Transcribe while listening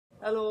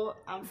Hello,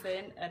 I'm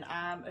Finn and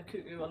I'm a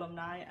Cuckoo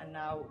alumni and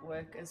now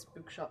work as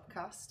bookshop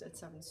cast at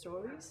Seven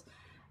Stories.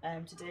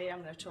 Today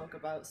I'm going to talk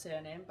about Say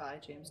Her Name by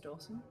James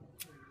Dawson.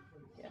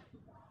 Yeah,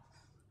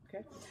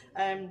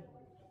 okay.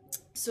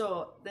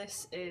 So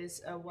this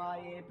is a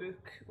YA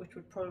book which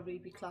would probably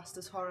be classed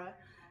as horror.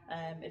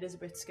 It is a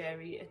bit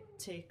scary. It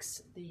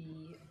takes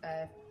the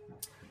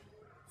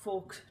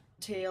folk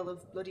tale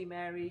of Bloody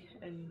Mary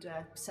and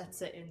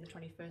sets it in the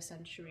 21st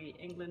century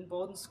England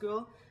boarding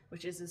school,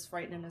 which is as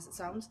frightening as it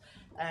sounds.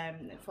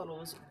 It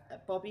follows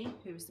Bobby,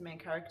 who's the main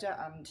character,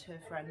 and her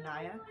friend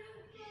Naya,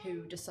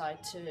 who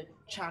decide to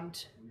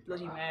chant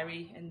Bloody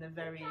Mary in the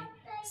very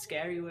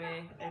scary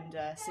way and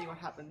see what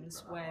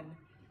happens when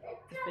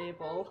the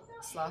fable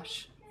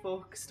slash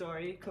folk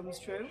story comes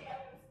true.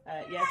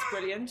 Yeah, it's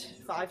brilliant.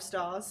 5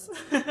 stars.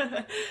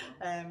 Yeah,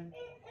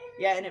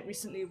 and it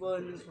recently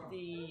won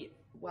the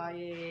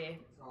YA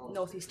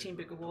Northeast Teen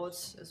Book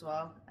Awards as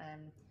well.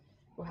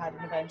 We had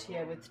an event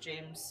here with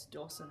James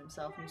Dawson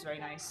himself, and he was very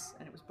nice,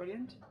 and it was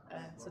brilliant.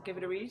 So give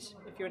it a read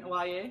if you're into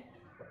YA,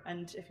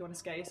 and if you want to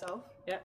scare yourself. Yeah.